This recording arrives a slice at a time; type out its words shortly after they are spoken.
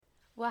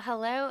Well,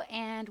 hello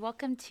and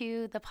welcome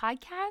to the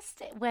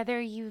podcast. Whether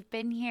you've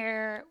been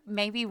here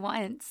maybe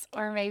once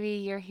or maybe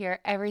you're here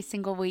every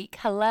single week,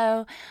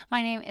 hello.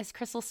 My name is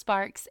Crystal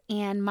Sparks,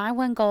 and my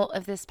one goal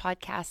of this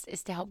podcast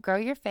is to help grow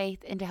your faith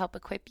and to help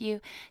equip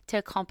you to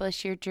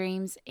accomplish your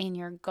dreams and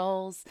your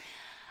goals.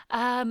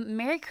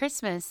 Merry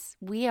Christmas.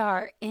 We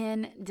are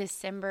in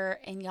December,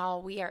 and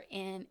y'all, we are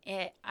in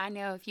it. I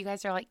know if you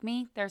guys are like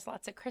me, there's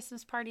lots of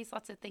Christmas parties,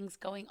 lots of things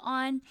going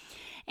on.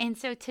 And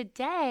so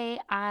today,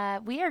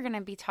 we are going to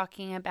be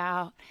talking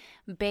about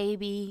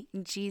baby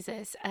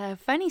Jesus. A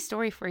funny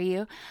story for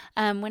you.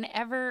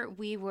 Whenever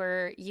we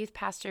were youth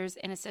pastors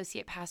and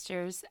associate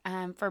pastors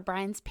for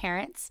Brian's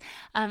parents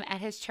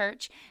at his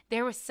church,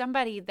 there was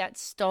somebody that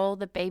stole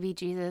the baby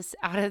Jesus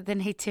out of the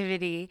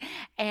nativity,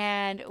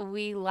 and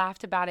we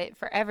laughed about it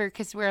forever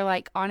because we're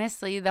like,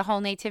 honestly, the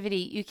whole nativity,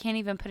 you can't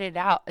even put it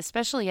out,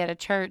 especially at a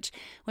church,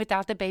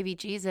 without the baby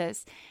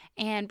Jesus.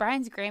 And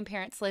Brian's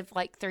grandparents lived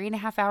like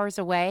 3.5 hours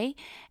away,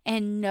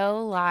 and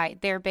no lie,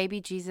 their baby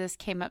Jesus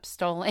came up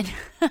stolen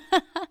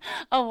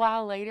a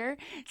while later.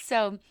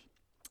 So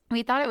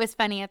we thought it was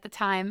funny at the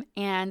time,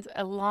 and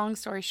a long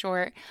story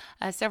short,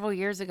 several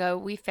years ago,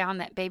 we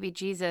found that baby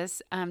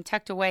Jesus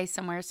tucked away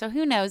somewhere. So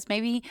who knows,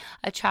 maybe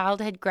a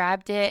child had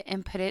grabbed it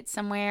and put it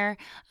somewhere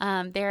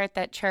there at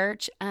that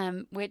church,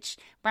 which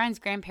Brian's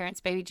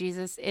grandparents' baby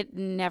Jesus, it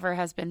never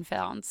has been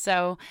found.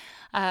 So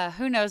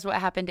who knows what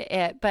happened to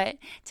it. But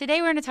today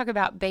we're going to talk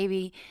about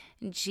baby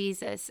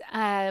Jesus.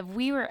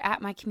 We were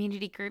at my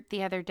community group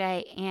the other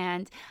day,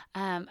 and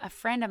a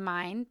friend of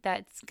mine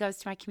that goes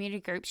to my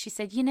community group, she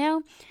said,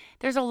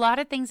 there's a lot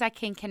of things I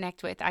can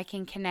connect with. I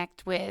can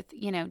connect with,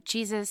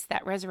 Jesus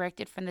that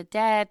resurrected from the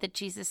dead, the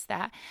Jesus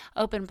that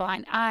opened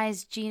blind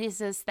eyes,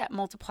 Jesus that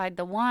multiplied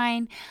the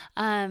wine.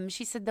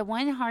 She said the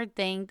one hard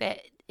thing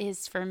that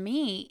is for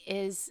me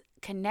is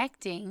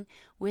connecting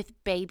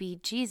with baby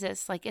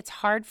Jesus. Like, it's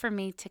hard for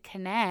me to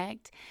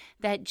connect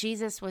that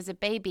Jesus was a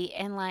baby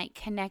and like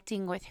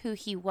connecting with who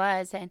he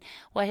was and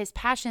what his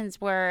passions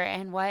were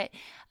and what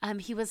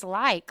he was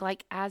like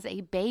as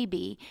a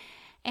baby.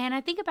 And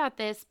I think about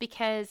this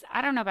because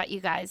I don't know about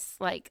you guys,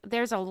 like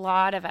there's a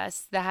lot of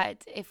us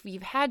that if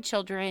you've had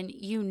children,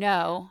 you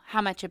know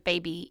how much a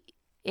baby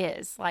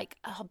is. Like,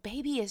 a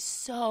baby is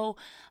so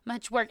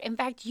much work. In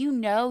fact,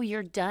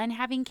 you're done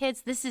having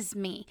kids. This is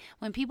me.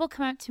 When people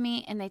come up to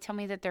me and they tell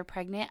me that they're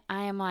pregnant,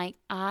 I am like,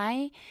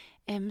 I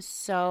am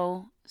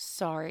so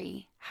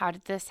sorry. How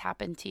did this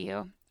happen to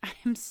you?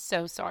 I'm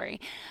so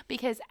sorry,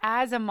 because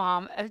as a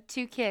mom of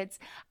 2 kids,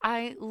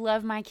 I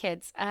love my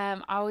kids. I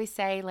always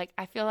say,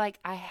 I feel like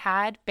I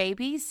had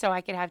babies so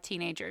I could have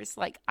teenagers.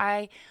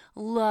 I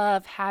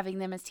love having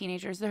them as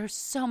teenagers. They're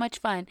so much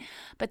fun,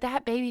 but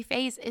that baby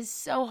phase is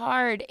so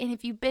hard. And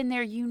if you've been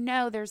there,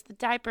 there's the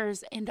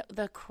diapers and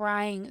the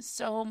crying,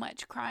 so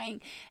much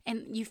crying,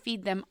 and you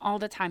feed them all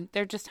the time.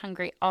 They're just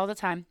hungry all the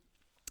time.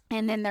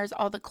 And then there's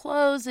all the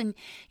clothes, and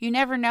you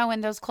never know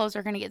when those clothes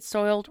are going to get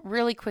soiled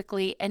really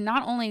quickly. And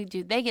not only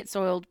do they get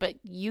soiled, but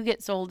you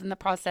get soiled in the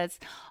process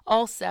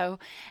also.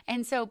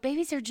 And so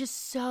babies are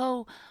just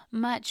so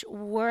much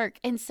work.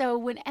 And so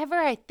whenever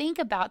I think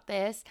about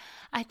this,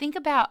 I think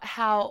about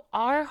how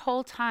our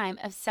whole time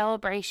of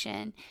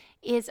celebration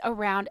is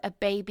around a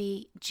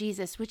baby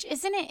Jesus, which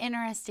isn't it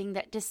interesting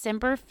that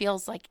December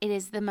feels like it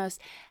is the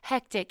most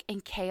hectic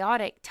and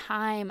chaotic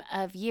time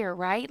of year,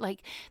 right?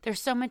 Like,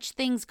 there's so much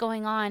things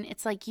going on.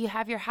 It's like you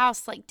have your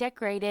house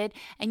decorated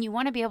and you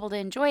want to be able to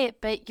enjoy it,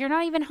 but you're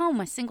not even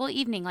home a single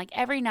evening. Like,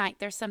 every night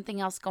there's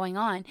something else going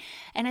on.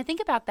 And I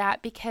think about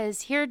that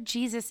because here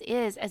Jesus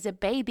is as a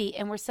baby,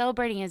 and we're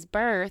celebrating his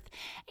birth,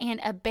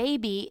 and a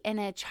baby in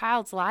a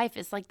child's life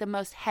is like the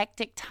most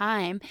hectic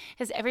time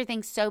because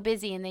everything's so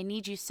busy and they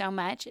need you so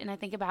much. And I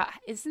think about,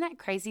 isn't that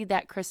crazy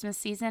that Christmas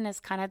season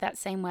is kind of that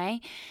same way?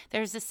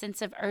 There's a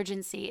sense of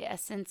urgency, a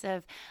sense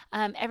of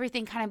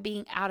everything kind of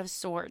being out of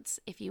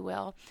sorts, if you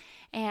will.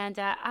 And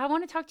I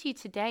want to talk to you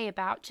today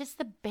about just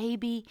the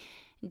baby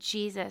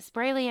Jesus.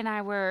 Braylee and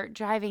I were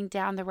driving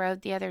down the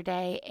road the other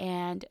day,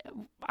 and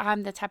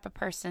I'm the type of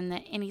person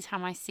that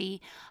anytime I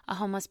see a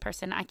homeless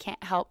person, I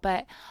can't help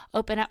but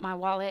open up my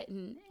wallet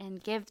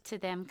and give to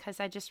them, because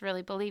I just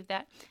really believe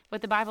that what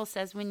the Bible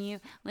says, when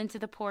you lend to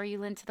the poor, you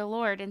lend to the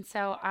Lord. And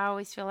so I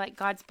always feel like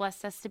God's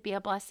blessed us to be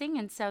a blessing,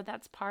 and so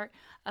that's part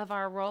of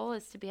our role,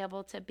 is to be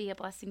able to be a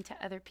blessing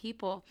to other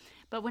people.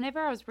 But whenever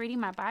I was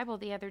reading my Bible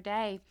the other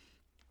day,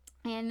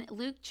 in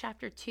Luke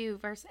chapter 2,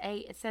 verse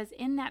 8, it says,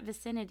 "In that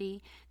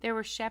vicinity, there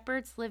were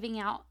shepherds living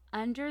out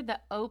under the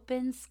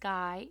open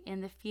sky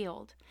in the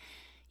field."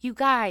 You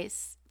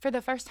guys, for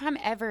the first time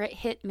ever, it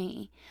hit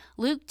me.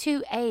 Luke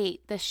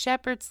 2:8, the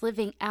shepherds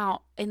living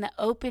out in the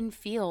open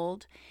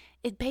field,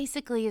 it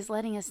basically is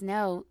letting us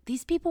know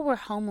these people were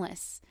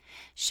homeless.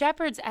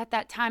 Shepherds at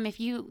that time, if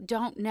you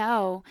don't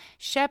know,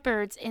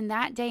 shepherds in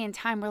that day and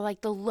time were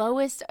like the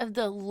lowest of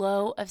the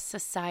low of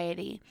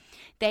society.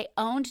 They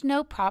owned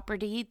no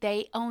property.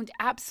 They owned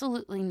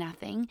absolutely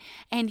nothing.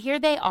 And here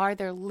they are,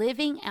 they're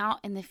living out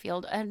in the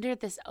field under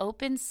this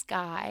open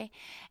sky.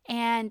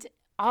 And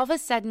all of a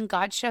sudden,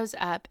 God shows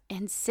up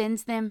and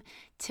sends them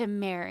to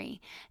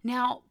Mary.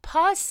 Now,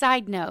 pause,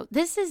 side note.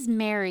 This is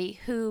Mary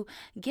who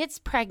gets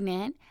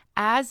pregnant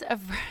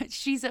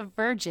she's a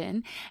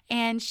virgin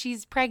and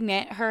she's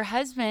pregnant. Her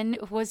husband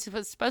was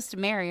supposed to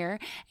marry her,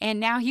 and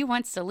now he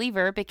wants to leave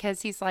her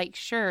because he's like,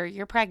 sure,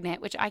 you're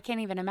pregnant, which I can't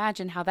even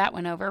imagine how that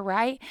went over,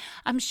 right?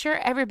 I'm sure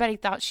everybody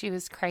thought she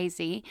was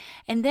crazy.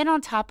 And then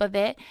on top of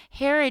it,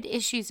 Herod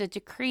issues a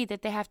decree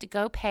that they have to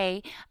go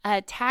pay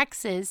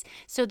taxes.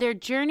 So they're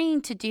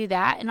journeying to do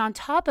that. And on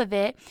top of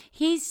it,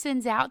 he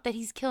sends out that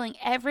he's killing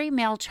every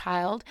male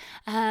child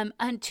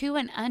two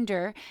and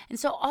under. And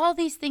so all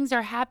these things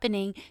are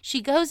happening.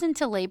 She goes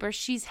into labor.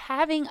 She's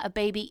having a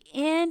baby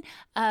in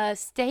a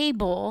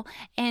stable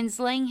and is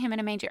laying him in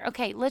a manger.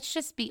 Okay, let's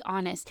just be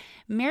honest.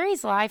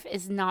 Mary's life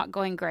is not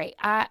going great.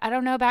 I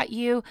don't know about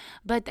you,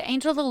 but the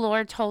angel of the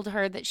Lord told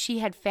her that she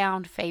had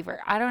found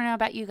favor. I don't know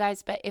about you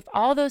guys, but if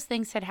all those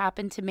things had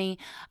happened to me,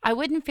 I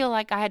wouldn't feel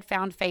like I had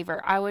found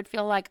favor. I would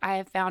feel like I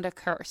have found a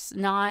curse,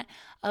 not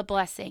a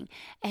blessing.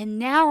 And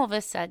now all of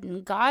a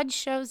sudden, God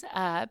shows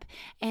up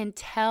and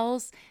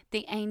tells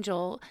the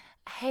angel,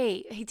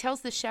 hey, he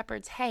tells the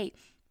shepherds, hey,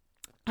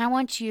 I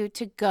want you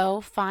to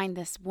go find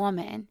this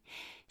woman.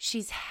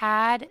 She's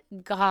had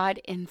God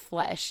in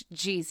flesh,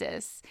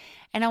 Jesus,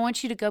 and I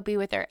want you to go be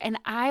with her. And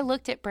I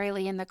looked at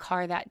Braylee in the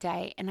car that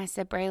day and I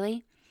said,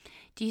 Braylee,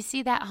 do you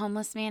see that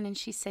homeless man? And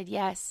she said,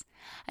 yes.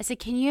 I said,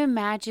 can you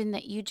imagine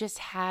that you just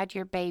had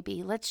your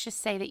baby? Let's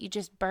just say that you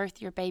just birthed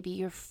your baby,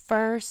 your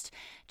first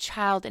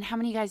child. And how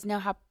many of you guys know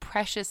how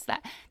precious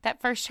that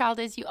first child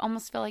is? You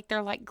almost feel like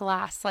they're like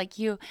glass, like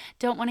you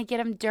don't want to get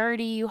them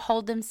dirty. You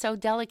hold them so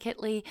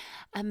delicately.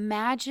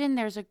 Imagine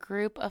there's a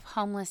group of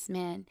homeless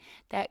men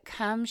that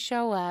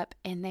show up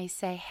and they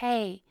say,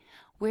 hey,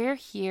 we're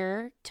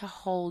here to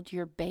hold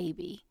your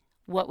baby.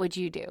 What would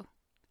you do?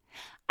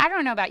 I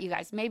don't know about you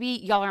guys. Maybe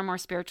y'all are more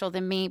spiritual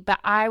than me,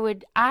 but I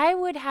would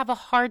have a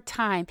hard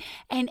time.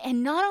 And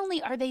not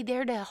only are they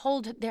there to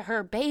hold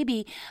her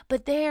baby,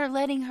 but they are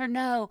letting her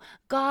know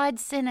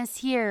God sent us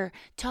here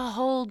to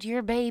hold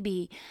your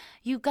baby.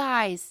 You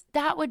guys,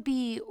 that would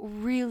be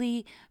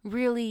really,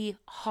 really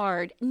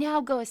hard.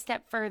 Now go a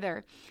step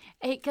further.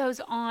 It goes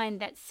on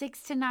that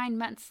 6 to 9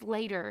 months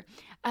later,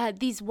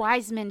 these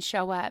wise men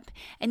show up.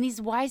 And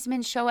these wise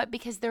men show up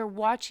because they're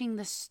watching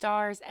the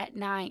stars at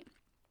night.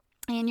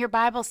 And your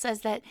Bible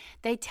says that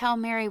they tell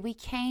Mary, we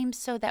came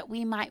so that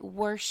we might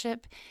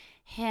worship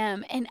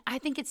him. And I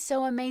think it's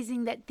so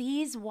amazing that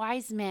these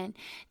wise men,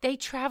 they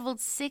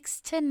traveled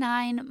 6 to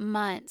 9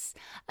 months,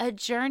 a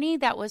journey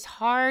that was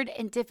hard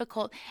and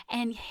difficult.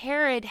 And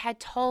Herod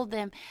had told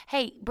them,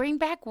 hey, bring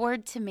back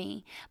word to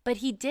me. But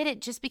he did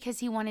it just because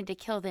he wanted to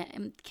kill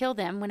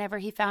them whenever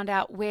he found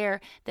out where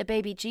the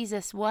baby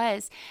Jesus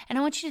was. And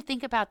I want you to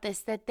think about this,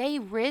 that they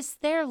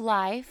risked their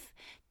life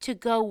to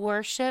go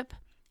worship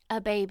a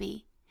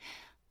baby.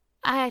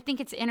 I think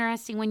it's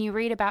interesting when you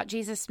read about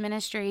Jesus'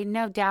 ministry.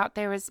 No doubt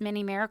there was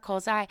many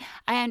miracles. I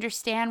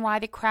understand why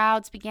the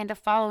crowds began to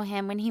follow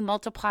him when he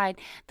multiplied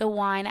the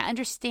wine. I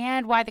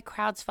understand why the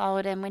crowds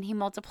followed him when he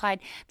multiplied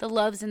the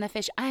loaves and the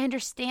fish. I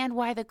understand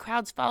why the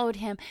crowds followed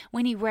him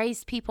when he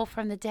raised people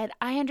from the dead.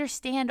 I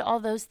understand all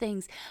those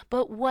things.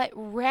 But what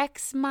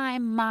wrecks my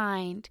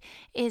mind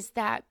is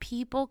that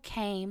people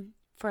came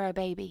for a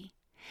baby.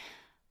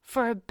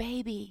 For a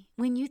baby.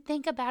 When you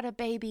think about a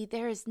baby,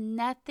 there is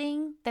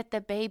nothing that the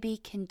baby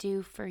can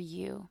do for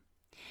you.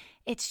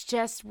 It's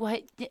just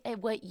what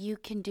you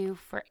can do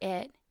for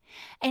it.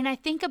 And I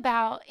think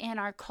about in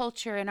our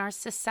culture, in our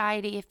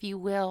society, if you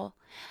will,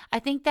 I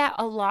think that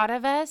a lot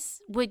of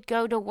us would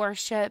go to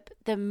worship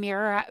the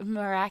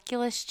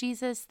miraculous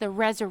Jesus, the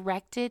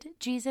resurrected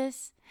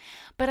Jesus.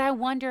 But I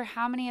wonder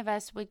how many of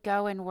us would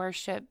go and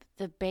worship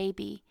the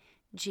baby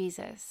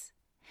Jesus.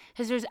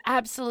 Because there's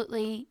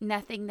absolutely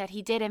nothing that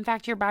he did. In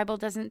fact, your Bible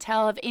doesn't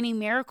tell of any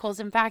miracles.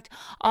 In fact,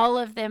 all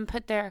of them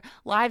put their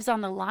lives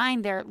on the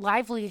line, their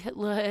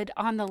livelihood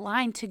on the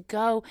line to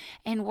go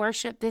and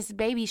worship this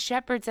baby.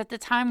 Shepherds at the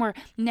time were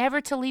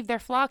never to leave their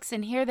flocks,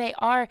 and here they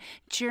are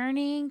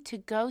journeying to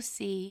go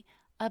see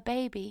a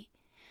baby.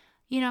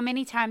 You know,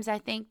 many times I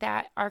think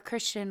that our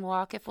Christian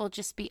walk, if we'll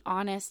just be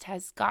honest,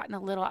 has gotten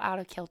a little out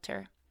of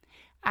kilter.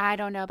 I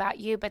don't know about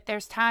you, but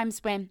there's times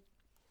when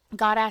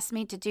God asks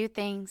me to do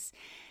things,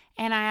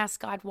 and I ask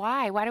God,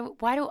 why?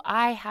 Why do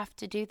I have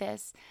to do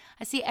this?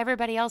 I see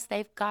everybody else,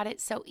 they've got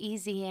it so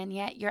easy, and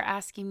yet you're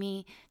asking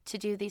me to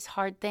do these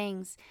hard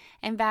things.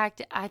 In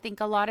fact, I think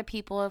a lot of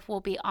people, if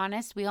we'll be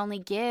honest, we only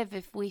give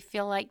if we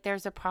feel like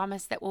there's a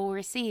promise that we'll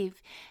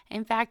receive.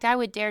 In fact, I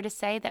would dare to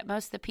say that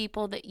most of the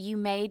people that you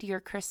made your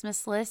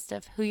Christmas list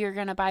of who you're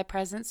going to buy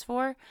presents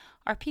for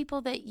are people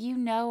that you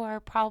know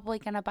are probably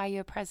going to buy you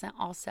a present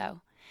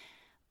also.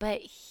 But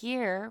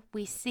here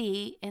we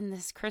see in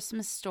this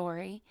Christmas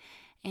story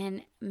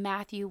in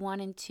Matthew 1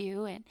 and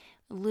 2 and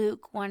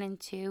Luke 1 and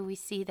 2, we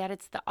see that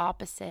it's the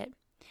opposite.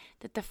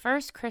 That the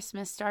first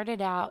Christmas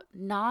started out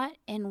not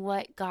in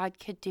what God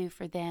could do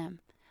for them,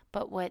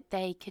 but what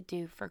they could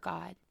do for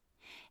God.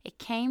 It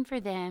came for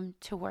them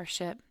to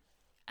worship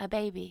a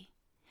baby.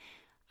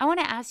 I want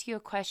to ask you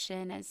a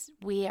question as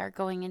we are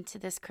going into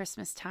this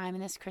Christmas time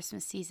and this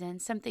Christmas season,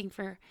 something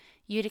for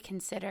you to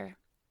consider.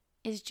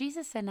 Is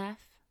Jesus enough?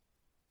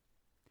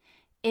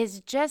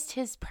 Is just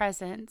his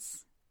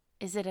presence,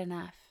 is it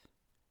enough?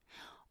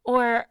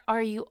 Or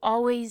are you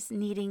always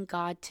needing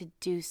God to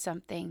do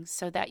something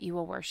so that you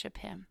will worship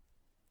him?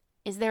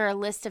 Is there a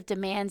list of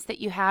demands that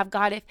you have?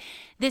 God, if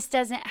this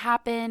doesn't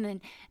happen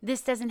and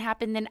this doesn't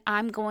happen, then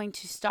I'm going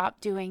to stop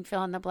doing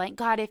fill in the blank.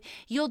 God, if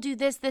you'll do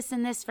this, this,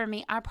 and this for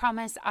me, I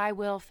promise I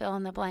will fill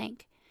in the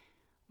blank.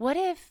 What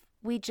if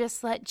we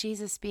just let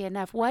Jesus be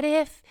enough? What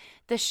if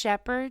the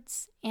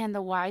shepherds and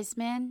the wise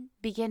men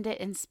begin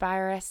to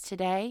inspire us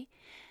today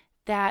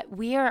that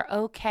we are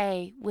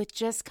okay with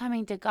just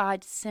coming to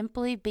God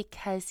simply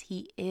because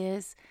he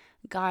is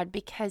God,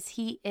 because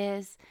he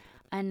is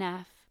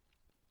enough?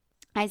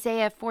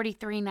 Isaiah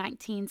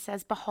 43:19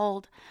 says,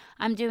 "Behold,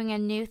 I'm doing a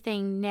new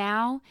thing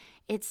now.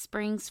 It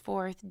springs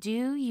forth.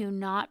 Do you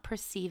not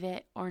perceive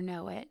it or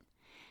know it?"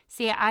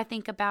 See, I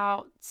think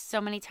about so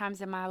many times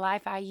in my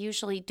life, I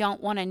usually don't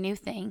want a new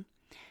thing.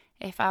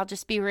 If I'll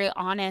just be real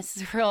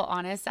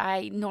honest,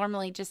 I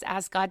normally just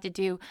ask God to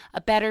do a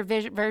better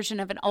version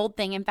of an old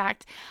thing. In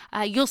fact,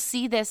 you'll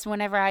see this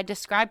whenever I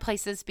describe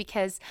places,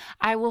 because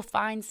I will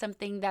find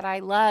something that I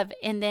love,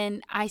 and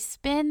then I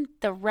spend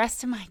the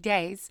rest of my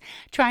days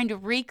trying to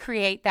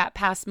recreate that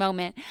past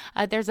moment.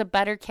 There's a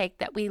butter cake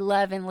that we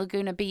love in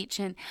Laguna Beach,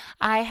 and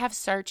I have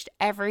searched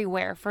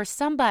everywhere for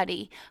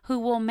somebody who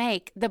will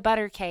make the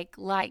butter cake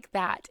like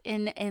that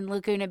in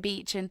Laguna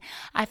Beach. And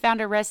I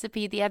found a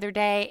recipe the other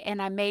day,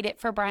 and I made it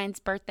for Brian's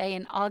birthday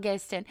in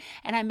August, and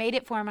I made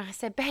it for him. I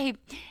said, "Babe,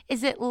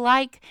 is it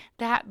like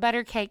that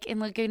butter cake in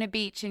Laguna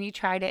Beach?" And he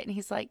tried it, and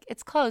he's like,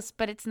 "It's close,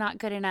 but it's not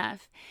good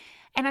enough."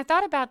 And I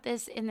thought about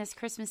this in this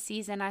Christmas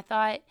season. I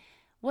thought,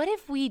 what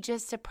if we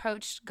just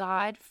approached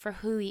God for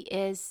who he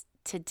is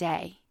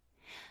today?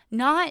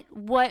 Not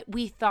what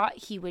we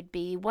thought he would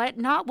be,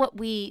 not what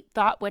we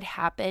thought would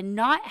happen,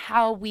 not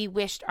how we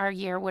wished our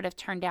year would have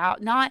turned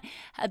out, not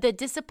the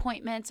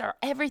disappointments or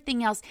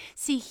everything else.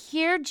 See,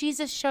 here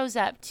Jesus shows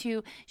up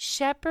to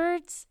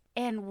shepherds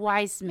and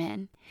wise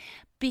men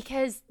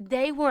because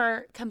they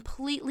were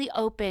completely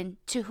open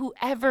to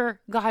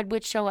whoever God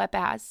would show up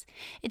as.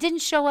 It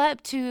didn't show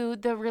up to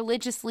the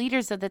religious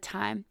leaders of the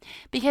time,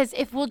 because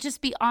if we'll just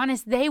be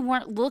honest, they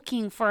weren't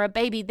looking for a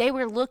baby. They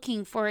were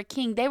looking for a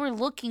king. They were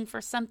looking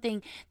for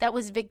something that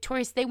was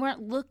victorious. They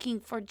weren't looking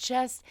for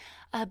just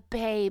a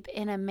babe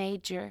in a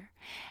manger.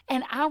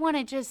 And I want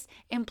to just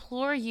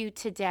implore you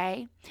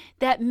today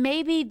that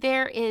maybe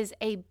there is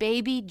a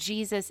baby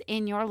Jesus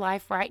in your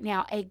life right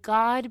now, a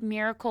God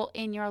miracle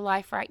in your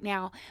life right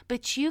now,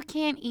 but you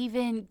can't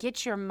even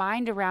get your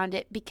mind around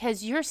it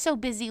because you're so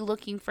busy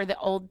looking for the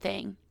old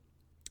thing.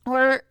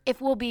 Or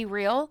if we'll be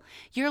real,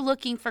 you're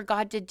looking for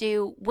God to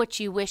do what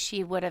you wish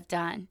he would have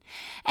done.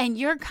 And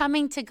you're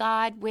coming to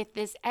God with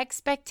this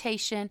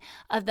expectation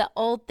of the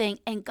old thing,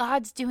 and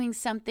God's doing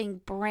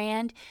something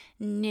brand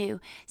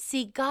new.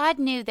 See, God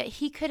knew that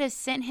he could have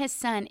sent his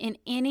son in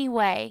any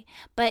way,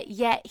 but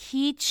yet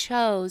he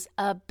chose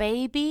a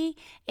baby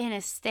in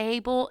a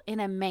stable in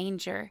a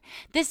manger.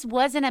 This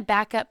wasn't a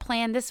backup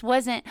plan. This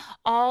wasn't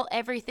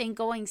everything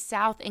going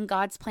south in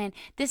God's plan.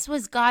 This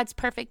was God's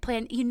perfect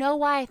plan. You know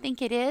why I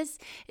think it is?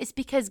 It's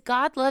because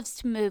God loves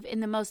to move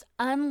in the most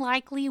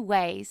unlikely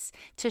ways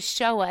to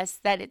show us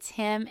that it's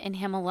him and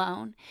him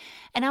alone.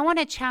 And I want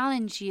to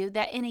challenge you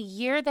that in a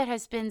year that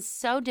has been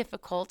so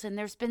difficult and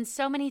there's been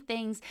so many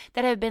things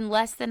that have been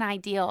less than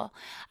ideal,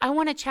 I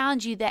want to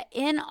challenge you that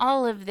in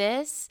all of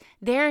this,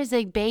 there is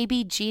a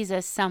baby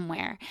Jesus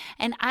somewhere.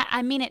 And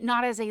I mean it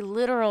not as a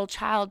literal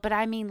child, but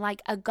I mean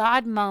like a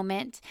God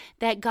moment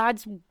that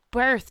God's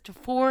birthed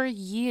for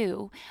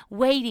you,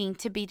 waiting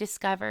to be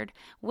discovered,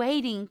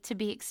 waiting to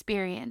be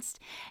experienced.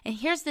 And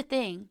here's the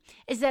thing,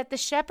 is that the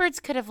shepherds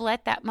could have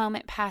let that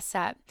moment pass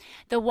up.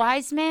 The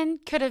wise men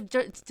could have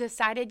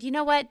decided, you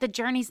know what, the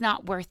journey's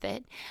not worth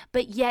it.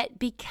 But yet,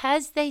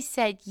 because they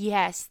said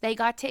yes, they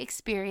got to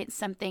experience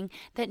something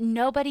that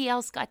nobody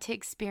else got to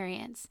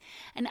experience.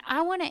 And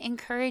I want to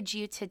encourage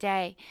you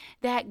today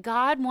that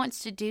God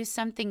wants to do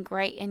something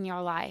great in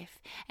your life.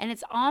 And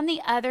it's on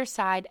the other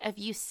side of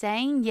you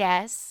saying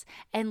yes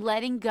and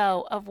letting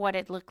go of what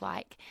it looked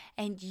like,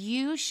 and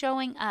you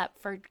showing up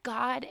for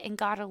God and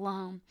God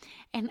alone.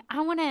 And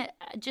I want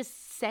to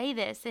just say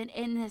this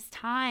in this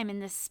time, in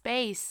this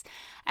space,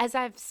 as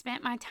I've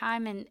spent my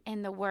time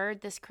in the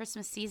Word this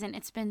Christmas season,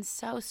 it's been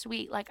so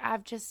sweet. Like,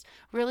 I've just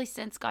really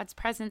sensed God's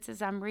presence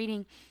as I'm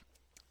reading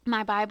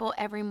my Bible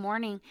every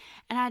morning,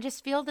 and I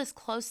just feel this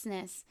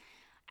closeness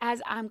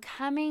as I'm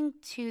coming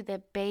to the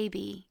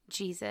baby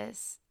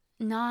Jesus,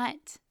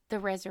 not the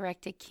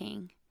resurrected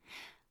King.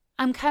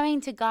 I'm coming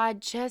to God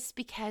just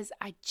because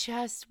I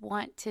just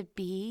want to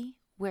be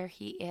where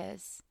he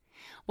is.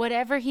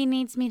 Whatever he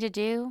needs me to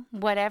do,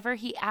 whatever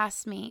he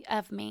asks me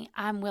of me,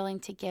 I'm willing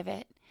to give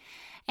it.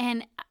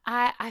 And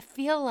I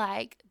feel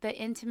like the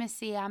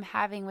intimacy I'm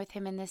having with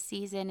him in this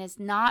season is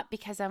not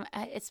because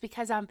it's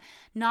because I'm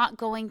not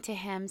going to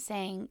him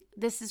saying,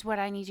 this is what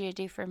I need you to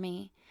do for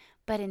me.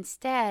 But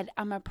instead,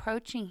 I'm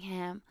approaching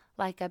him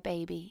like a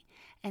baby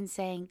and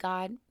saying,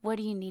 God, what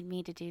do you need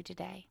me to do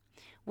today?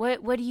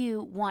 What do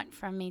you want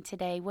from me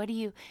today? What do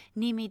you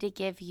need me to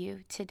give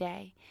you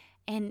today?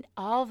 And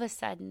all of a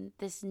sudden,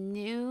 this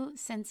new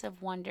sense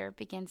of wonder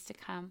begins to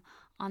come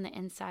on the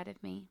inside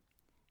of me.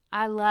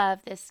 I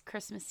love this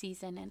Christmas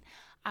season, and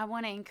I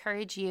want to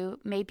encourage you.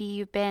 Maybe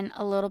you've been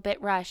a little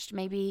bit rushed.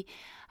 Maybe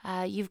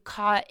you've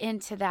caught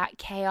into that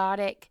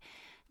chaotic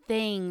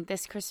thing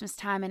this Christmas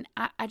time, and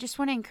I just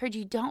want to encourage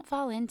you, don't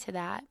fall into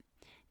that.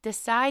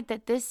 Decide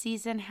that this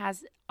season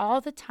has all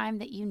the time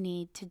that you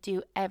need to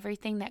do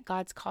everything that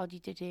God's called you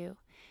to do.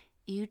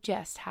 You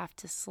just have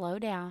to slow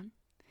down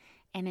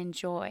and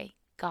enjoy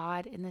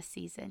God in the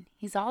season.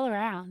 He's all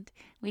around.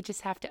 We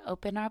just have to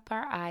open up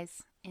our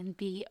eyes and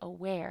be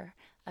aware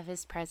of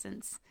his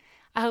presence.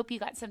 I hope you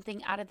got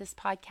something out of this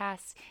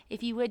podcast.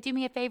 If you would do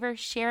me a favor,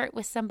 share it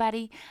with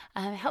somebody.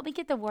 Help me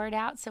get the word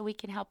out so we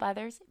can help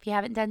others. If you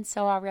haven't done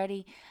so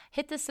already,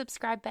 hit the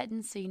subscribe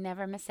button so you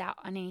never miss out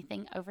on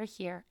anything over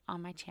here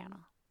on my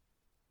channel.